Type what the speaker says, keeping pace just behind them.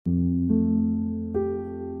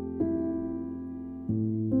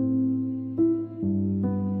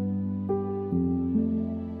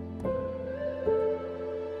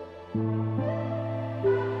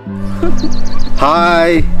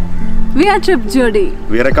Hi! We are Tripjodi.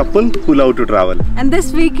 We are a couple who love to travel. And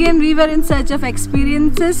this weekend we were in search of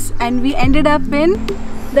experiences and we ended up in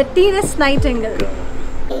the Teanest Nightingale.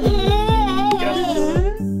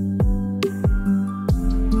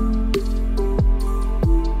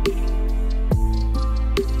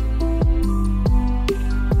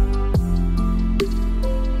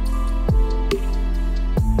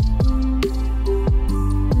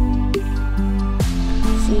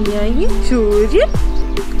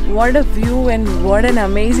 What a view and what an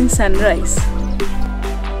amazing sunrise.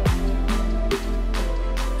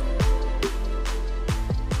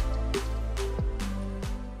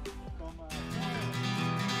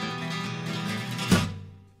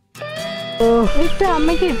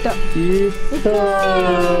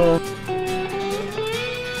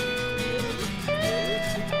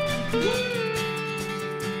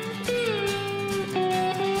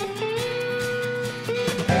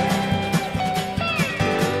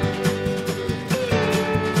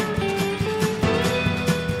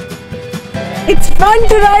 It's fun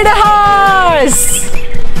to ride a horse!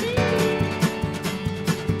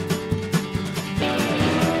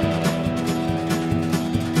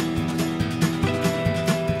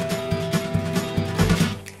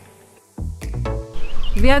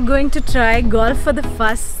 We are going to try golf for the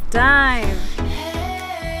first time.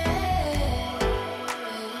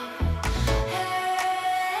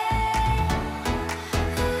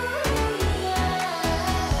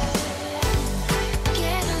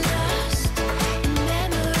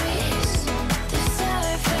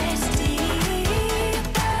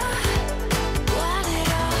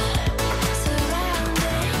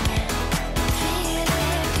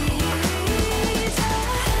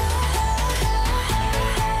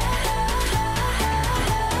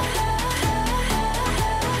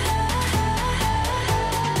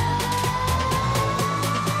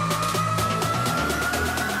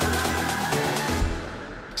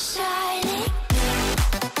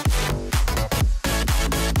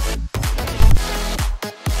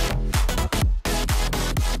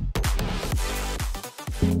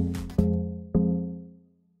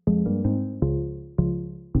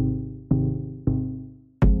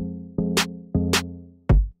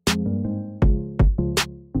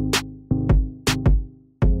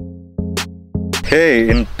 Hey,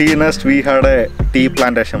 in Teanest we had a tea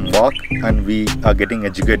plantation walk and we are getting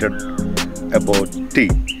educated about tea.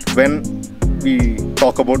 When we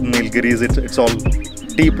talk about Nilgiris, it's all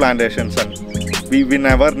tea plantations, and we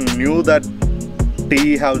never knew that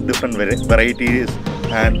tea have different varieties,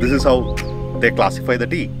 and this is how they classify the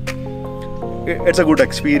tea. It's a good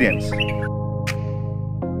experience.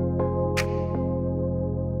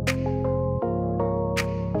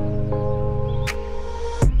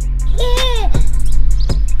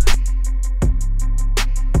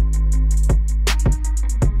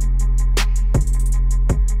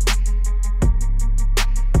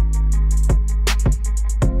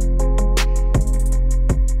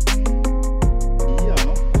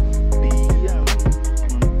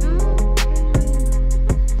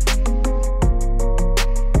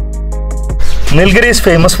 Nilgiris is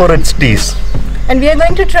famous for its teas. And we are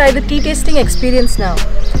going to try the tea tasting experience now.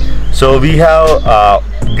 So we have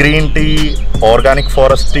green tea, organic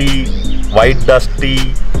forest tea, white dust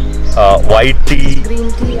tea, white tea. Green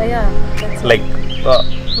tea, yeah. Like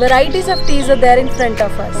varieties of teas are there in front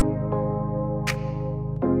of us.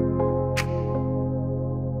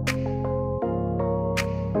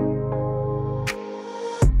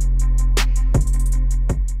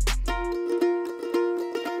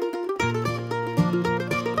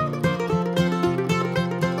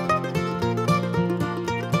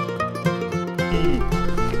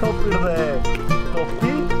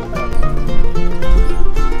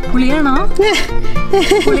 പുളിയാണോ?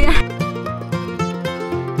 പുളിയാ.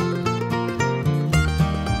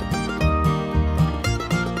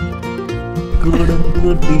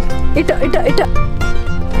 ഇട്ടോ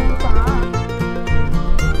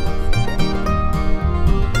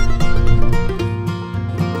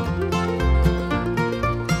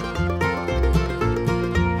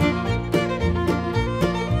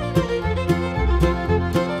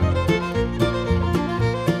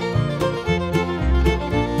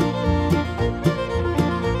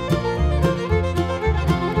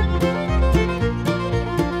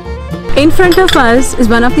In front of us is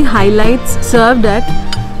one of the highlights served at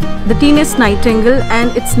the Teanest Nightingale,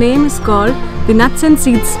 and its name is called the Nuts and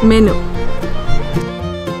Seeds menu.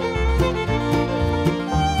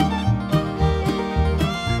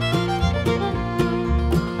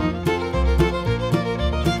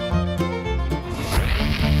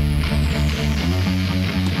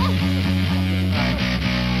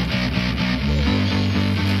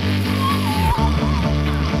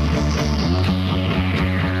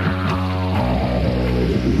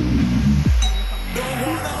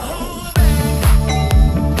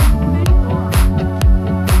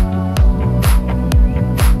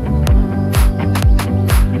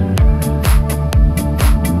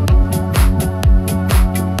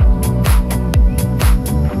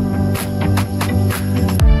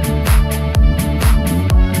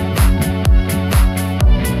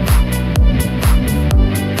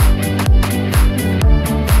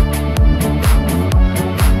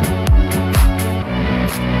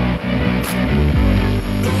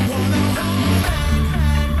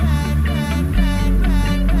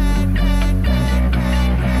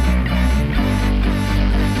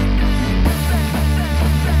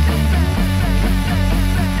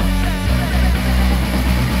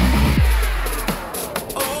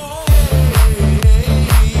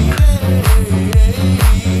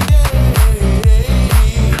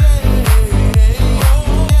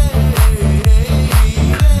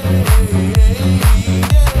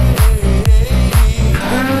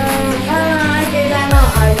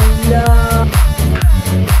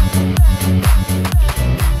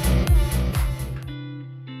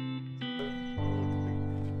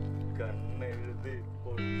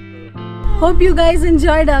 Hope you guys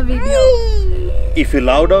enjoyed our video. If you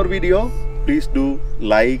loved our video, please do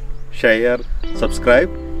like, share, subscribe.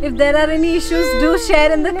 If there are any issues, do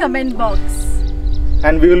share in the comment box.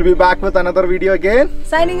 And we will be back with another video again.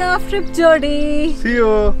 Signing off, Tripjodi. See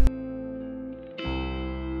you.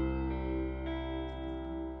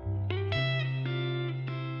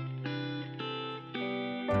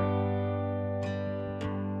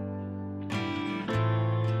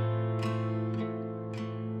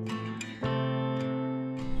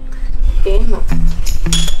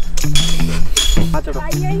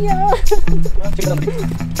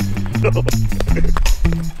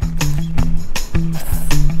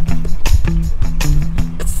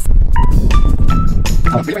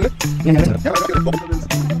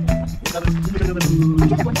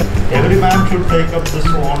 Every man should take up this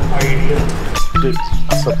one idea.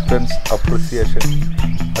 Acceptance, appreciation,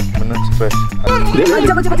 administration.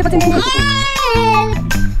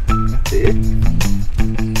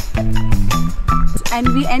 And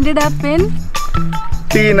we ended up in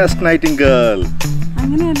Teanest Nightingale.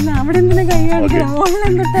 അങ്ങനെയല്ല അവിടെ എന്തിനാ കൈ കാണിക്കണം?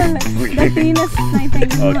 Okay. The Teanest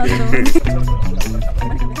Nightingale.